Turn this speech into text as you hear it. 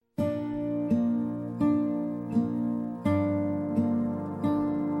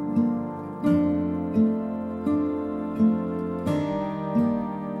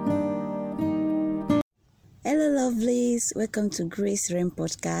guys, welcome to Grace Realm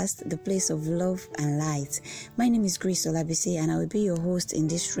Podcast, the place of love and light. My name is Grace Olabisi and I will be your host in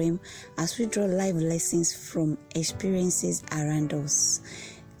this realm as we draw live lessons from experiences around us.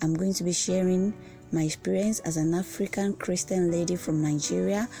 I'm going to be sharing my experience as an African Christian lady from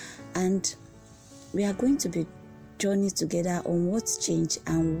Nigeria, and we are going to be journeying together on what's changed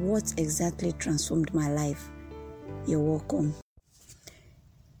and what exactly transformed my life. You're welcome.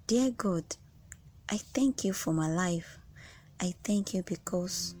 Dear God, I thank you for my life. I thank you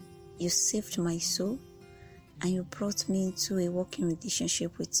because you saved my soul and you brought me into a working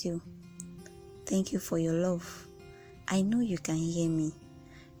relationship with you. Thank you for your love. I know you can hear me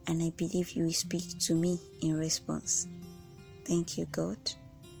and I believe you will speak to me in response. Thank you, God.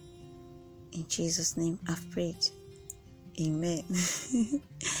 In Jesus' name I've prayed. Amen.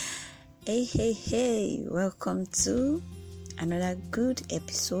 Hey, welcome to another good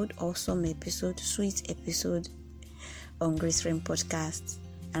episode, awesome episode, sweet episode on Grace Realm Podcast.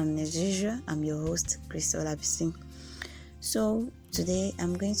 And as usual, I'm your host, Grace Olabisi. So today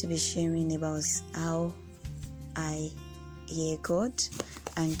I'm going to be sharing about how I hear God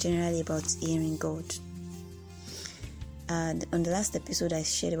and generally about hearing God. And on the last episode, I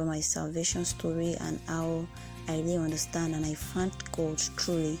shared about my salvation story and how I really understand and I found God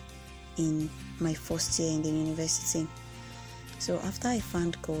truly in my first year in the university. So after I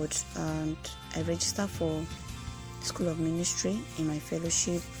found God and I registered for School of Ministry in my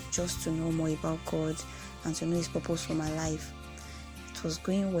fellowship just to know more about God and to know His purpose for my life. It was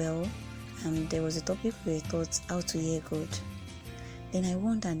going well and there was a topic we taught how to hear God. Then I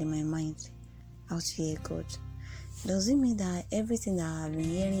wondered in my mind, how to hear God. Does it mean that everything that I've been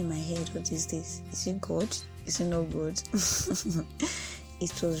hearing in my head all these days, is it God? Is it not God?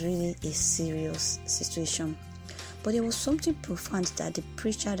 It was really a serious situation. But there was something profound that the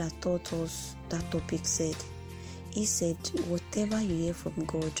preacher that taught us that topic said. He said, whatever you hear from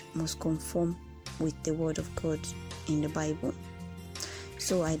God must conform with the word of God in the Bible.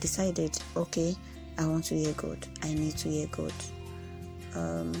 So I decided, okay, I want to hear God. I need to hear God.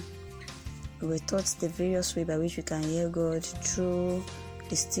 We were taught the various ways by which we can hear God through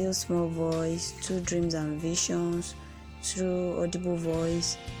the still small voice, through dreams and visions, through audible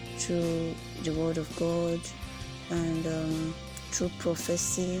voice, through the word of God, and through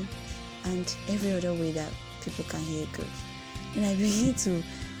prophecy and every other way that people can hear God. And I began to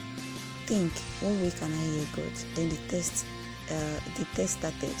think, what way can I hear God? Then the test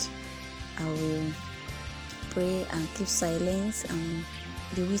started. I will pray and keep silence and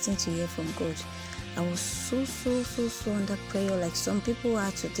be waiting to hear from God. I was so under prayer, like some people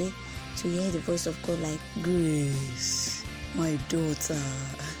are today, to hear the voice of God, like, Grace, my daughter.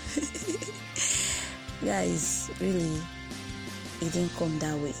 Guys, really, it didn't come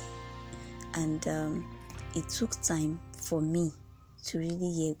that way. And it took time for me to really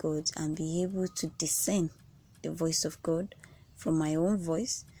hear God and be able to discern the voice of God from my own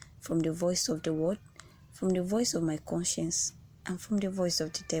voice, from the voice of the word, from the voice of my conscience, and from the voice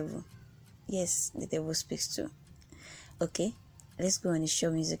of the devil. Yes, the devil speaks too. Okay, let's go on a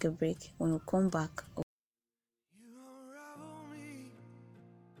short musical break. When we come back, You unravel me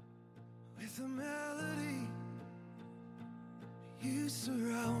with a melody. You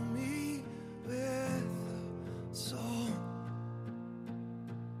surround me with a song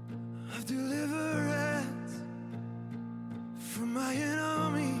of deliverance from my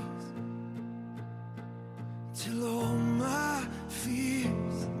enemies, till all my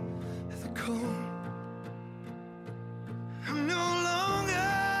fears have gone. I'm no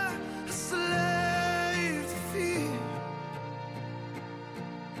longer a slave to fear.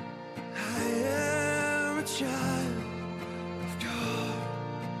 I am a child of God.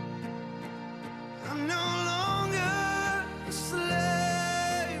 I'm no longer a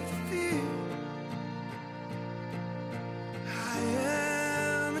slave to fear. I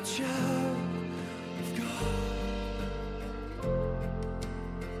am a child of God.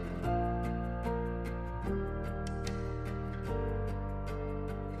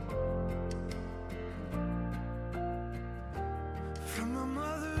 From my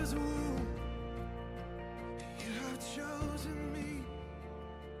mother's womb, you have chosen me.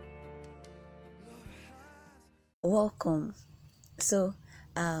 welcome. So,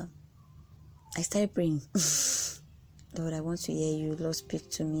 I started praying. Lord, I want to hear you. Lord, speak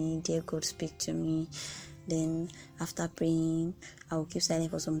to me. Dear God, speak to me. Then after praying, I will keep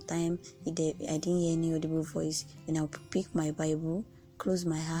silent for some time. If I didn't hear any audible voice, then I'll pick my Bible, close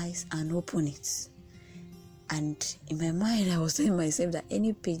my eyes, and open it. And in my mind, I was telling myself that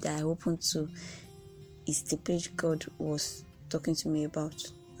any page that I open to is the page God was talking to me about.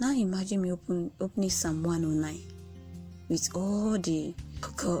 Now imagine me opening Psalm 109. with all the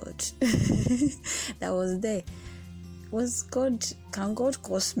God that was there. Can God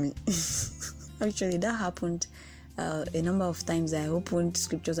curse me? Actually, that happened a number of times. I opened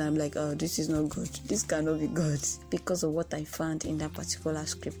scriptures and I'm like, oh, this is not good. This cannot be God, because of what I found in that particular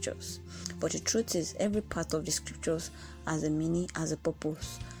scriptures. But the truth is, every part of the scriptures has a meaning, has a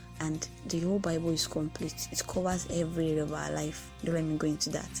purpose, and the whole Bible is complete. It covers every area of our life. Don't let me go into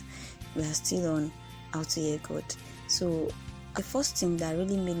that. We are still on how to hear God. So the first thing that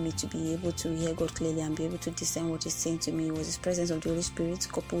really made me to be able to hear God clearly and be able to discern what He's saying to me was His presence of the Holy Spirit,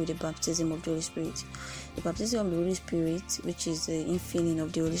 coupled with the baptism of the Holy Spirit. The baptism of the Holy Spirit, which is the infilling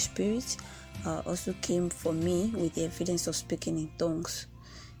of the Holy Spirit, also came for me with the evidence of speaking in tongues.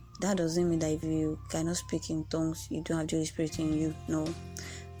 That doesn't mean that if you cannot speak in tongues, you don't have the Holy Spirit in you. No.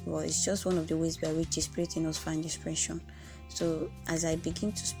 Well, it's just one of the ways by which the Spirit in us finds expression. So as I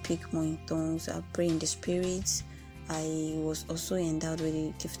begin to speak more in tongues, I pray in the Spirit. I was also endowed with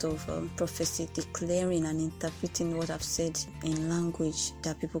the gift of prophecy, declaring and interpreting what I've said in language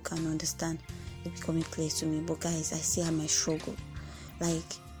that people can understand. It's becoming clear to me. But guys, I still have my struggle.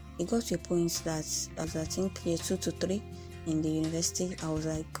 Like, it got to a point that I was, I think, year 2 to 3 in the university. I was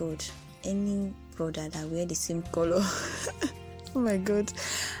like, God, any brother that wear the same color. Oh my God,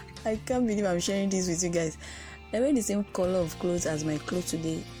 I can't believe I'm sharing this with you guys. I wear the same color of clothes as my clothes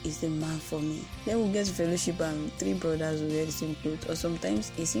today is the man for me. Then we'll get to fellowship and 3 brothers will wear the same clothes. Or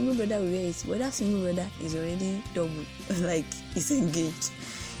sometimes a single brother will wear it, but that single brother is already double, like he's engaged.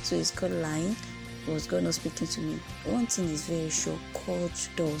 So it's called lying. Was God not speaking to me? One thing is very sure, God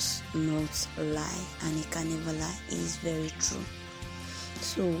does not lie, and He can never lie. It is very true.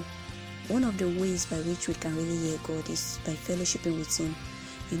 So one of the ways by which we can really hear God is by fellowshipping with Him.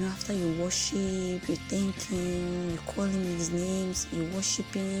 You know, after you worship, you thank Him, you call Him His names, you worship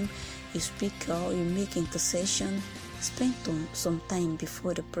Him, you speak out, you make intercession, spend some time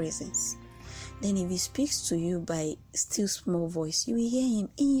before the presence. Then if He speaks to you by still small voice, you will hear Him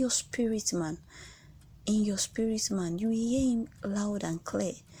in your spirit, man. In your spirit, man, you will hear Him loud and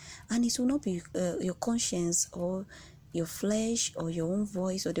clear. And it will not be your conscience or your flesh or your own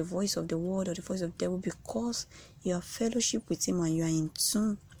voice or the voice of the world or the voice of the devil, because you have fellowship with Him and you are in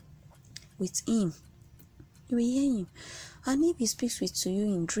tune with Him. You will hear Him. And if He speaks to you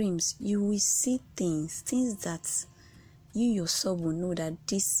in dreams, you will see things that you yourself will know that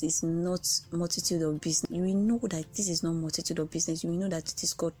this is not multitude of business. You will know that this is not multitude of business. You will know that it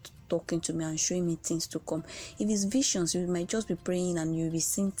is God talking to me and showing me things to come. If it's visions, you might just be praying and you'll be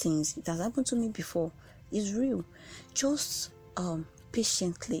seeing things. It has happened to me before. It's real. Just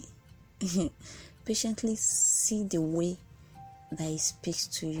patiently see the way that He speaks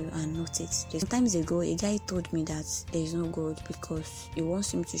to you and notice. Some times ago, a guy told me that there is no God because he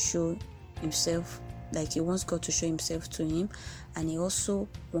wants Him to show Himself, like he wants God to show Himself to him, and he also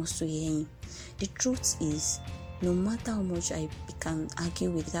wants to hear Him. The truth is, no matter how much I can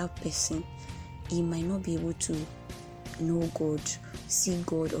argue with that person, he might not be able to know God, see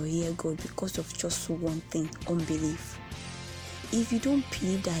God, or hear God because of just one thing: unbelief. If you don't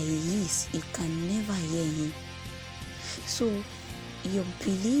believe that He is, you can never hear Him. So your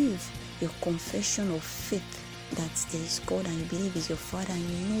belief, your confession of faith that there is God and you believe He's your Father and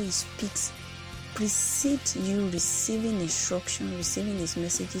you know He speaks, precedes you receiving instruction, receiving His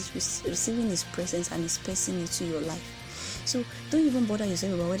messages, receiving His presence and His person into your life. So don't even bother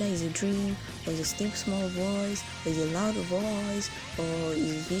yourself about whether it's a dream or it's a still small voice or it's a loud voice or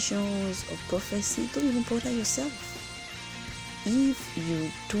it's visions of prophecy. Don't even bother yourself. If you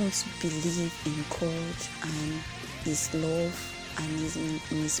don't believe in God and His love and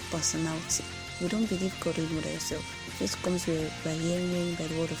in His personality, you don't believe God, don't bother yourself. It comes by hearing by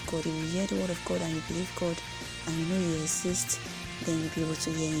the word of God. If you hear the word of God and you believe God and you know He exists, then you'll be able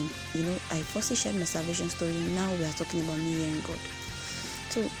to hear Him. You know, I firstly shared my salvation story. Now we are talking about me hearing God.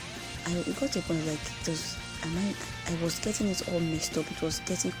 So I got to a point like I was getting it all mixed up. It was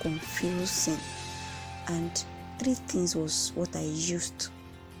getting confusing, and 3 things was what I used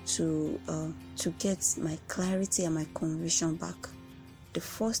to get my clarity and my conviction back. The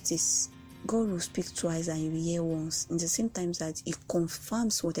first is, God will speak twice and you will hear once. In the same time that He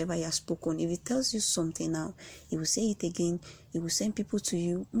confirms whatever He has spoken. If He tells you something now, He will say it again. He will send people to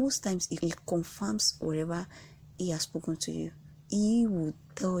you. Most times He confirms whatever He has spoken to you. He will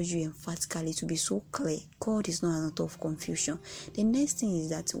tell you emphatically to be so clear. God is not an author of confusion. The next thing is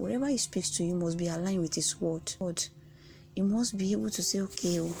that whatever He speaks to you must be aligned with His word. You must be able to say,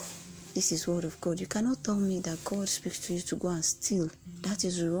 okay, this is word of God. You cannot tell me that God speaks to you to go and steal. That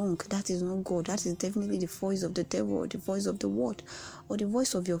is wrong. That is not God. That is definitely the voice of the devil, or the voice of the world, or the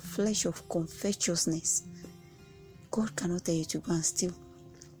voice of your flesh of covetousness. God cannot tell you to go and steal.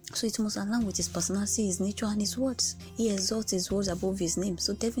 So it must align with his personality, his nature, and his words. He exalts his words above his name.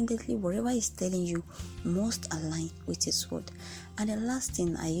 So definitely whatever he's telling you must align with his word. And the last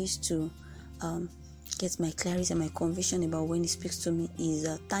thing I used to get my clarity and my conviction about when he speaks to me is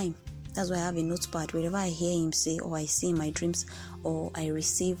time. That's why I have a notepad. Wherever I hear him say, or I see in my dreams, or I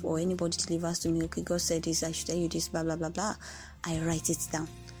receive, or anybody delivers to me, okay, God said this, I should tell you this, blah, blah, blah, blah, I write it down.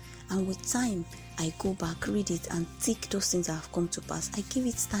 And with time, I go back, read it, and tick those things that have come to pass. I give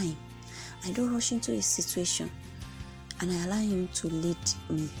it time. I don't rush into a situation, and I allow him to lead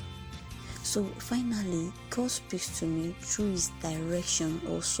me. So finally, God speaks to me through his direction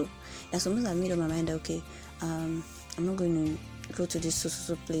also. And sometimes I've made up my mind that, okay, I'm not going to go to this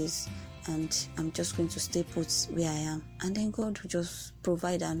so place, and I'm just going to stay put where I am. And then God will just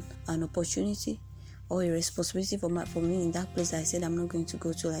provide an opportunity or a responsibility for me in that place that I said I'm not going to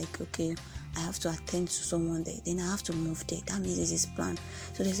go to. Like, okay, I have to attend to someone there, then I have to move there. That means it's his plan.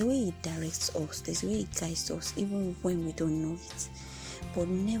 So there's a way he directs us, there's a way he guides us, even when we don't know it. But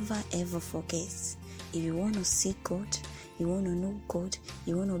never ever forget, if you want to see God, you want to know God,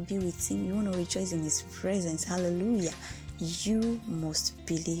 you want to be with him, you want to rejoice in his presence, hallelujah, you must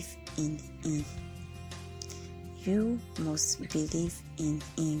believe in him. You must believe in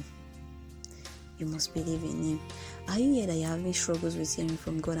him. You must believe in him. Are you here that you're having struggles with hearing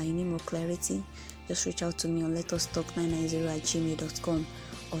from God and you need more clarity? Just reach out to me on letustalk990@gmail.com,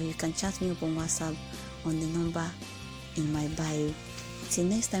 or you can chat me up on WhatsApp on the number in my bio. Till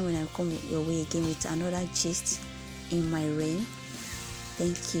next time when I come your way again with another gist in my reign.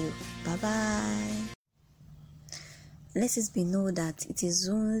 Thank you. Bye bye. Let it be known that it is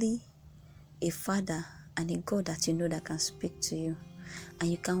only a Father and a God that you know that can speak to you,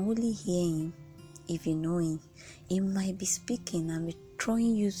 and you can only hear him if you know him. He might be speaking and be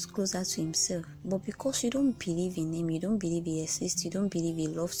drawing you closer to himself, but because you don't believe in him, you don't believe he exists, you don't believe he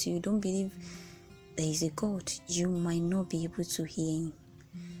loves you, you don't believe there is a God, you might not be able to hear him.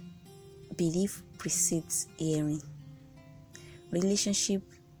 Belief precedes hearing. Relationship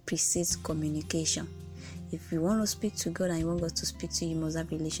precedes communication. If you want to speak to God and you want God to speak to you, you must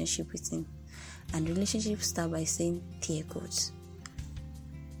have a relationship with him. And relationship start by saying, dear God,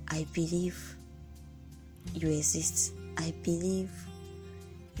 I believe you exist. I believe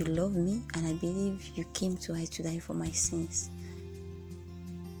you love me, and I believe you came to earth to die for my sins.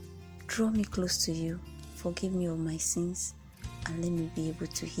 Draw me close to you, forgive me of my sins, and let me be able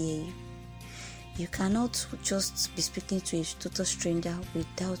to hear you. You cannot just be speaking to a total stranger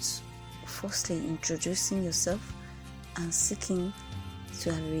without firstly introducing yourself and seeking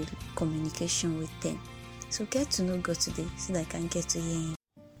to have a communication with them. So get to know God today so that I can get to hear him.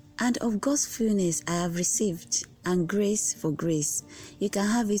 And of God's fullness I have received, and grace for grace. You can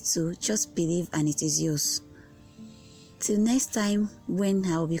have it too, just believe and it is yours. Till next time when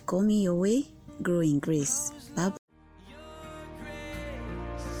I will be coming your way, grow in grace. Bye.